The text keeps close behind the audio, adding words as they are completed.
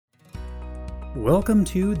Welcome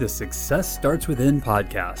to the Success Starts Within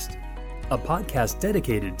podcast, a podcast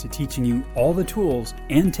dedicated to teaching you all the tools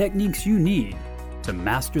and techniques you need to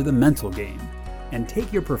master the mental game and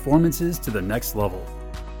take your performances to the next level.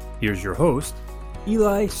 Here's your host,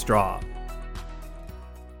 Eli Straw.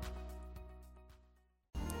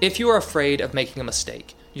 If you are afraid of making a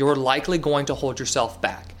mistake, you're likely going to hold yourself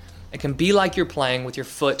back. It can be like you're playing with your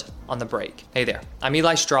foot on the brake. Hey there, I'm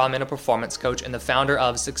Eli Straw. I'm a performance coach and the founder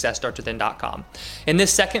of SuccessStartsWithin.com. In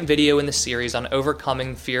this second video in the series on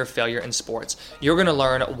overcoming fear of failure in sports, you're going to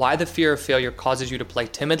learn why the fear of failure causes you to play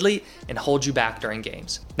timidly and hold you back during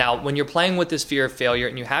games. Now, when you're playing with this fear of failure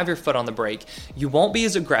and you have your foot on the brake, you won't be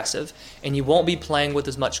as aggressive and you won't be playing with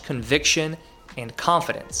as much conviction and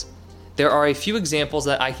confidence. There are a few examples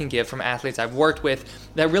that I can give from athletes I've worked with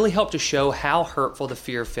that really help to show how hurtful the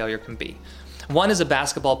fear of failure can be. One is a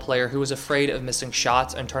basketball player who was afraid of missing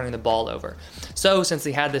shots and turning the ball over. So since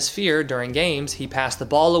he had this fear during games, he passed the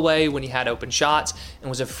ball away when he had open shots and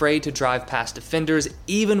was afraid to drive past defenders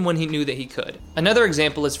even when he knew that he could. Another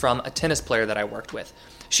example is from a tennis player that I worked with.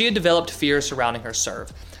 She had developed fears surrounding her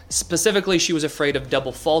serve. Specifically, she was afraid of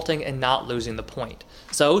double faulting and not losing the point.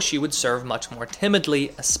 So she would serve much more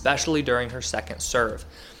timidly, especially during her second serve.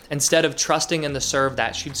 Instead of trusting in the serve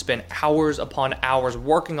that she'd spent hours upon hours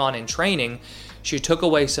working on in training, she took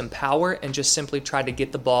away some power and just simply tried to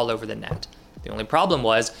get the ball over the net. The only problem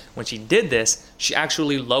was, when she did this, she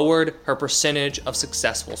actually lowered her percentage of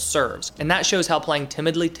successful serves. And that shows how playing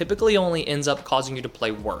timidly typically only ends up causing you to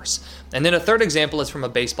play worse. And then a third example is from a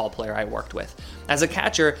baseball player I worked with. As a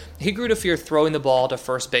catcher, he grew to fear throwing the ball to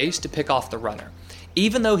first base to pick off the runner.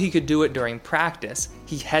 Even though he could do it during practice,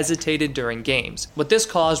 he hesitated during games. What this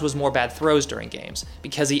caused was more bad throws during games,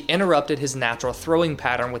 because he interrupted his natural throwing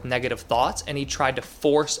pattern with negative thoughts and he tried to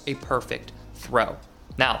force a perfect throw.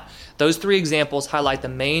 Now, those three examples highlight the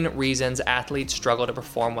main reasons athletes struggle to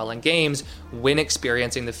perform well in games when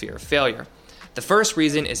experiencing the fear of failure. The first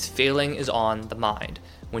reason is failing is on the mind.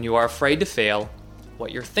 When you are afraid to fail,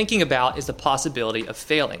 what you're thinking about is the possibility of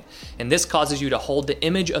failing, and this causes you to hold the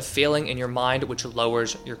image of failing in your mind, which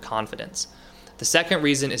lowers your confidence. The second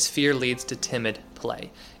reason is fear leads to timid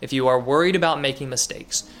play. If you are worried about making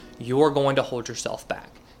mistakes, you are going to hold yourself back.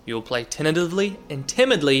 You will play tentatively and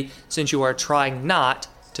timidly since you are trying not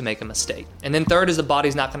to make a mistake. And then third is the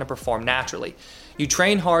body's not going to perform naturally. You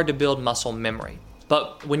train hard to build muscle memory,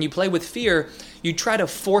 but when you play with fear, you try to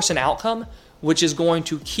force an outcome which is going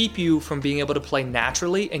to keep you from being able to play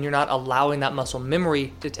naturally, and you're not allowing that muscle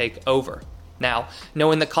memory to take over. Now,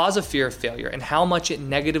 knowing the cause of fear of failure and how much it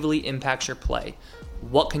negatively impacts your play,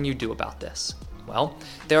 what can you do about this? Well,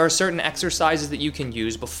 there are certain exercises that you can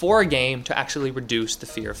use before a game to actually reduce the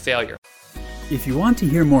fear of failure. If you want to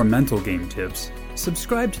hear more mental game tips,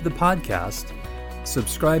 subscribe to the podcast,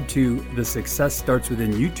 subscribe to the Success Starts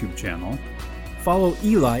Within YouTube channel, follow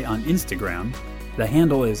Eli on Instagram, the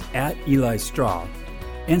handle is @EliStraw,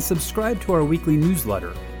 and subscribe to our weekly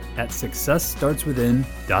newsletter at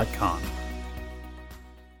SuccessStartsWithin.com.